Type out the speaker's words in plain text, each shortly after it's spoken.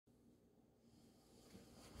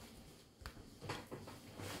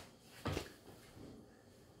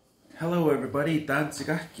Hello everybody,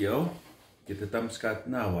 Tansigakyo. Kitatamskat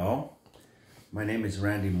Nawao. My name is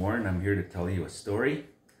Randy Morin. I'm here to tell you a story.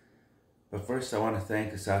 But first I want to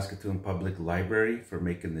thank the Saskatoon Public Library for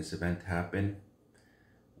making this event happen.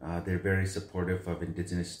 They're very supportive of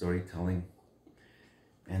Indigenous storytelling.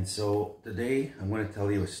 And so today I'm going to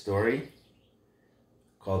tell you a story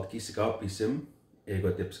called Kisikaupisim,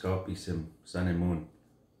 Egotipskaupisim, Sun and Moon.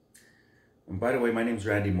 And by the way, my name is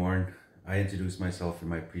Randy Morin. I introduced myself in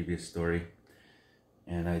my previous story,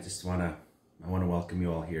 and I want to welcome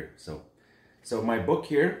you all here. So my book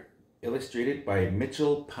here, illustrated by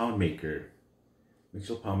Mitchell Poundmaker.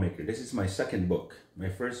 Mitchell Poundmaker. This is my second book. My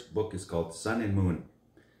first book is called Sun and Moon.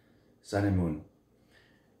 Sun and Moon.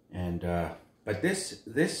 And but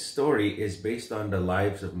this story is based on the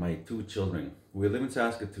lives of my two children. We live in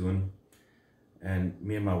Saskatoon, and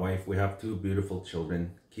me and my wife, we have two beautiful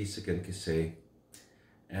children, Kisik and Kisei.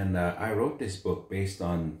 And I wrote this book based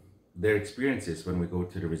on their experiences when we go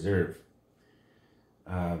to the reserve.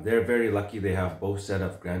 They're very lucky. They have both set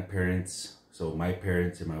of grandparents, so my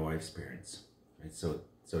parents and my wife's parents, right? So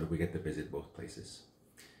that we get to visit both places.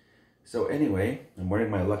 So anyway, I'm wearing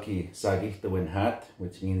my lucky Sagihtawin hat,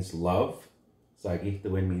 which means love.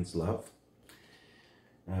 Sagihtawin means love,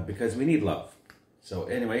 because we need love. So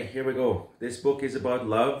anyway, here we go. This book is about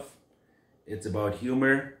love. It's about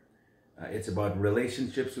humor. It's about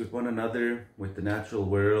relationships with one another, with the natural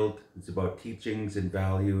world. It's about teachings and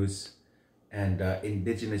values and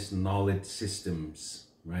indigenous knowledge systems,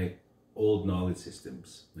 right? Old knowledge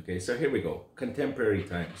systems. Okay, so here we go. Contemporary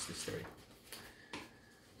times, the story.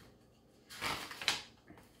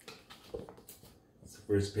 That's the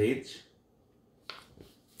first page.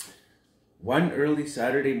 One early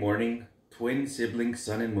Saturday morning, twin siblings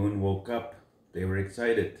Sun and Moon woke up. They were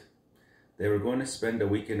excited. They were going to spend a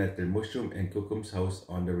weekend at their Mushum and Kukum's house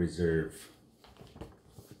on the reserve.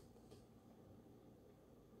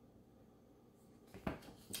 I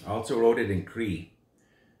also wrote it in Cree.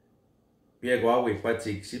 Piagwawi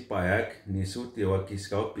patsig sipayak ni sutiwa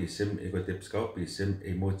kiskaupisim egotipskaupisim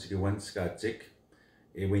e mochikiwan skatsik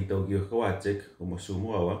e wintogyokawatsik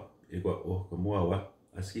umosumuawa egwa ohkamuawa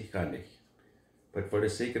askikanik. But for the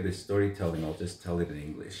sake of this storytelling, I'll just tell it in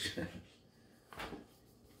English.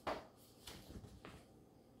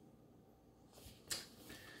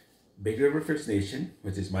 Big River First Nation,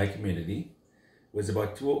 which is my community, was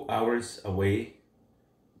about 2 hours away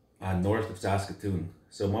north of Saskatoon.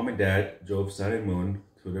 So Mom and Dad drove Sun and Moon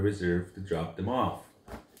to the reserve to drop them off.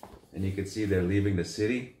 And you can see they're leaving the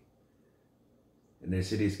city, and their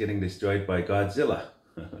city is getting destroyed by Godzilla.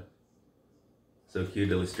 So cute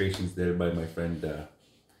illustrations there by my friend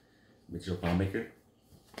Mitchell Poundmaker.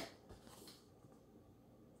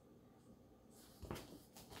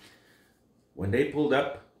 When they pulled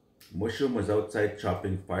up, Mushum was outside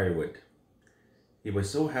chopping firewood. He was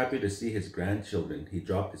so happy to see his grandchildren, he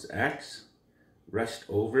dropped his axe, rushed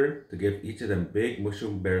over to give each of them big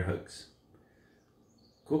Mushum bear hugs.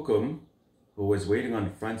 Kukum, who was waiting on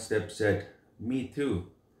the front step, said, "Me too.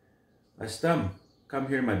 Astam, come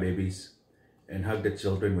here, my babies," and hugged the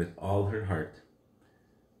children with all her heart.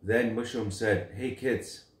 Then Mushum said, "Hey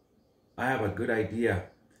kids, I have a good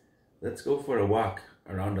idea. Let's go for a walk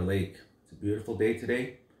around the lake. It's a beautiful day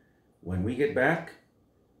today. When we get back,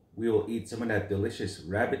 we will eat some of that delicious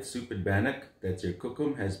rabbit soup and bannock that your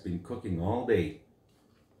Kukum has been cooking all day."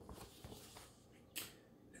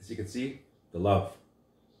 As you can see, the love.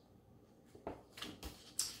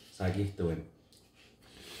 Sagihtawin.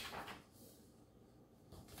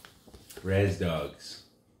 Res dogs.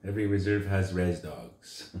 Every reserve has res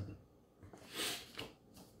dogs.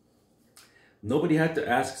 Nobody had to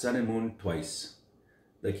ask Sun and Moon twice.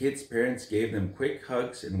 The kids' parents gave them quick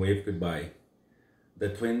hugs and waved goodbye.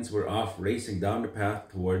 The twins were off racing down the path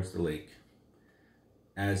towards the lake.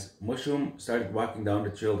 As Mushum started walking down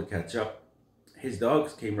the trail to catch up, his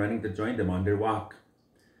dogs came running to join them on their walk.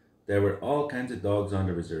 There were all kinds of dogs on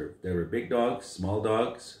the reserve. There were big dogs, small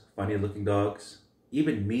dogs, funny-looking dogs,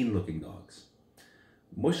 even mean-looking dogs.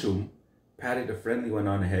 Mushum patted a friendly one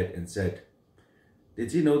on the head and said,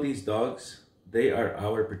 "Did you know these dogs? They are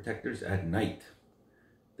our protectors at night.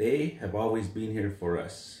 They have always been here for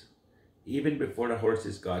us, even before the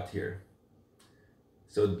horses got here."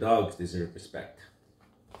 So dogs deserve respect.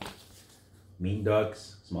 Mean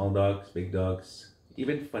dogs, small dogs, big dogs,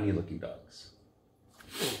 even funny-looking dogs.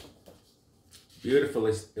 Beautiful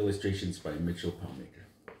illustrations by Mitchell Poundmaker.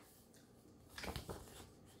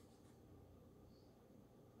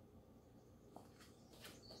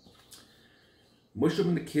 Mushum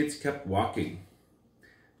and the kids kept walking.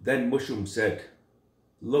 Then Mushum said,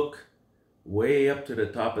 "Look, way up to the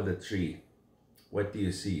top of the tree. What do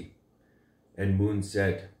you see?" And Moon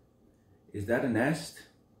said, "Is that a nest?"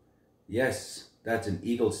 "Yes, that's an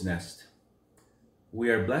eagle's nest. We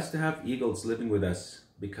are blessed to have eagles living with us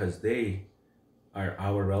because they are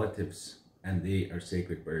our relatives and they are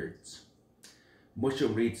sacred birds."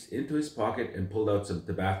 Mushum reached into his pocket and pulled out some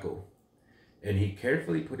tobacco, and he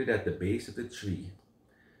carefully put it at the base of the tree.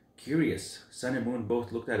 Curious, Sun and Moon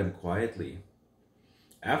both looked at him quietly.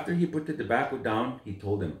 After he put the tobacco down, he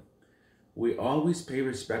told him, "We always pay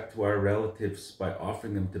respect to our relatives by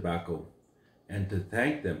offering them tobacco and to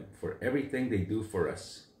thank them for everything they do for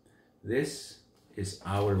us. This is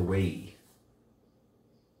our way."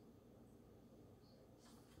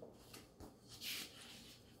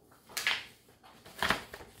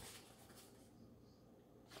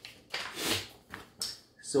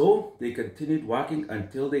 So they continued walking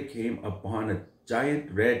until they came upon a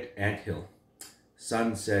giant red anthill.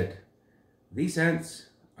 Sun said, "These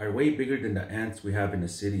ants are way bigger than the ants we have in the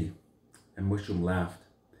city." And Mushum laughed.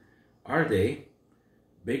 "Are they?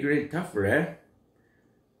 Bigger and tougher, eh?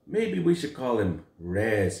 Maybe we should call them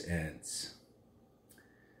res ants."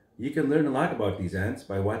 You can learn a lot about these ants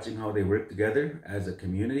by watching how they work together as a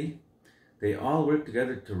community. They all work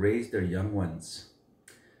together to raise their young ones.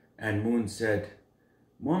 And Moon said,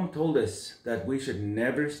 "Mom told us that we should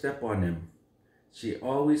never step on them. She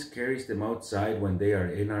always carries them outside when they are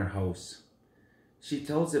in our house. She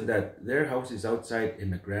tells them that their house is outside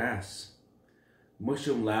in the grass."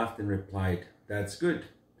 Mushum laughed and replied, "That's good,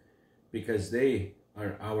 because they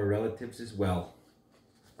are our relatives as well."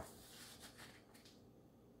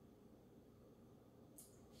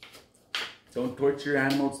 Don't torture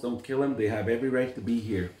animals, don't kill them. They have every right to be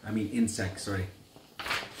here. I mean insects, sorry.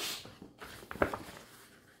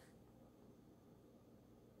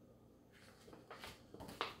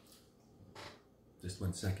 Just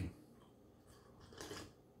 1 second.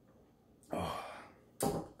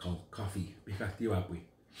 Coffee.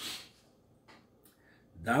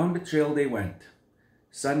 Down the trail they went.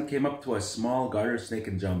 Sun came up to a small garter snake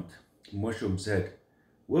and jumped. Mushum said,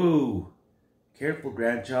 "Whoa! Careful,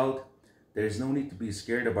 grandchild. There's no need to be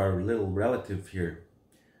scared of our little relative here."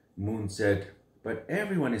 Moon said, "But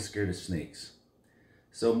everyone is scared of snakes."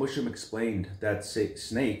 So Mushum explained that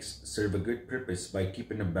snakes serve a good purpose by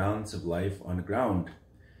keeping the balance of life on the ground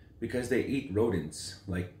because they eat rodents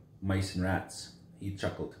like mice and rats. He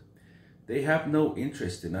chuckled. "They have no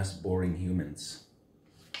interest in us boring humans."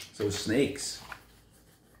 So snakes,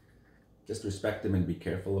 just respect them and be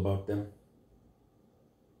careful about them.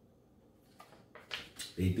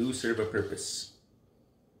 They do serve a purpose,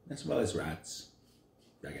 as well as rats,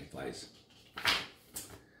 dragonflies.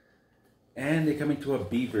 And they come into a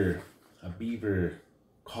beaver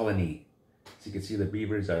colony. So you can see the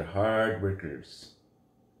beavers are hard workers.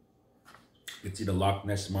 You can see the Loch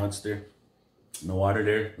Ness Monster. No water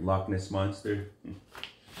there, the Loch Ness Monster.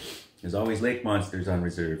 There's always lake monsters on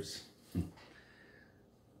reserves.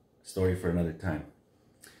 Story for another time.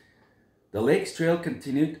 The lake's trail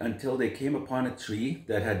continued until they came upon a tree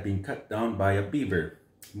that had been cut down by a beaver.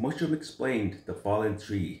 Mushum explained the fallen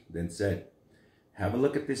tree, then said, "Have a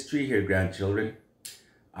look at this tree here, grandchildren.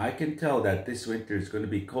 I can tell that this winter is going to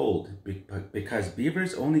be cold because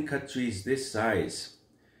beavers only cut trees this size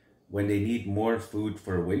when they need more food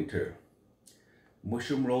for winter."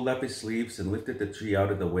 Mushum rolled up his sleeves and lifted the tree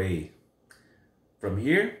out of the way. From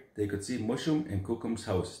here, they could see Mushum and Kukum's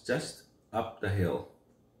house just up the hill.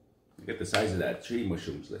 Look at the size of that tree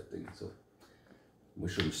Mushum's lifting. So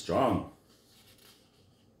Mushum's strong.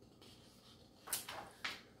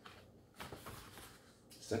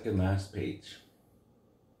 Second last page.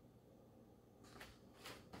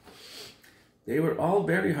 They were all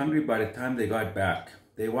very hungry by the time they got back.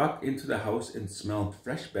 They walked into the house and smelled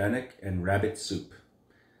fresh bannock and rabbit soup.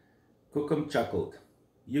 Kukum chuckled.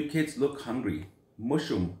 "You kids look hungry.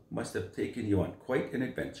 Mushum must have taken you on quite an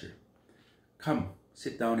adventure. Come,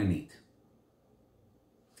 sit down and eat."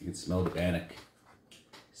 You can smell the bannock.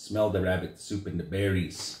 Smell the rabbit soup and the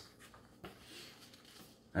berries.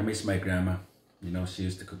 I miss my grandma. You know, she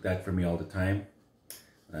used to cook that for me all the time.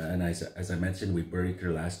 And as I mentioned, we buried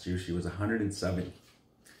her last year. She was 107.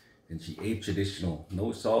 And she ate traditional.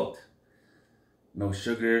 No salt, no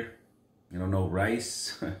sugar, no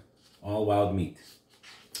rice. All wild meat.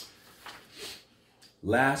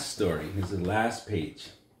 Last story. This is the last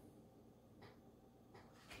page.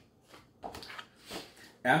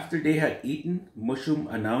 After they had eaten, Mushum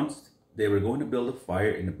announced they were going to build a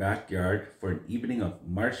fire in the backyard for an evening of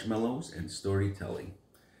marshmallows and storytelling.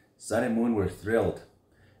 Sun and Moon were thrilled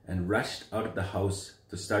and rushed out of the house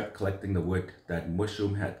to start collecting the wood that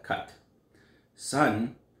Mushum had cut.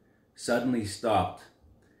 Sun suddenly stopped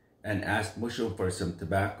and asked Mushum for some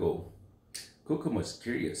tobacco. Kukum was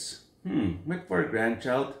curious. What for a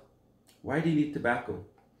grandchild? Why do you need tobacco?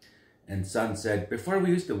 And Son said, before we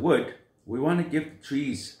use the wood, we want to give the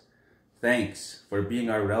trees thanks for being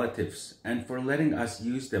our relatives and for letting us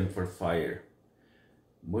use them for fire.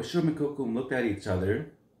 Mushroom and Kukum looked at each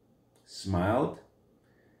other, smiled.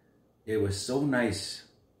 It was so nice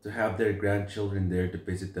to have their grandchildren there to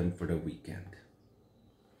visit them for the weekend.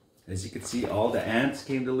 As you can see, all the ants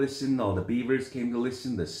came to listen, all the beavers came to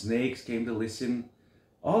listen, the snakes came to listen.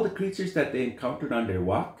 All the creatures that they encountered on their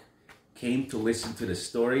walk came to listen to the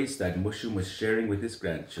stories that Mushroom was sharing with his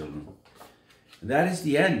grandchildren. And that is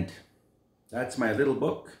the end. That's my little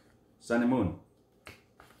book, Sun and Moon.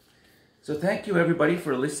 So thank you everybody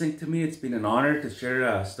for listening to me. It's been an honor to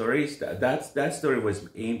share stories. That story was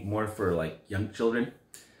aimed more for like young children.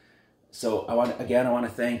 So I want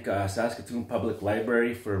to thank Saskatoon Public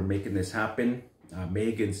Library for making this happen.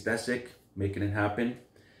 Megan Stesic making it happen.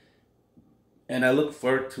 And I look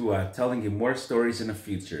forward to telling you more stories in the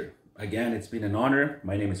future. Again, it's been an honor.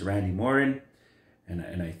 My name is Randy Morin, and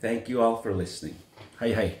I thank you all for listening.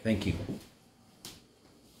 Hi, thank you.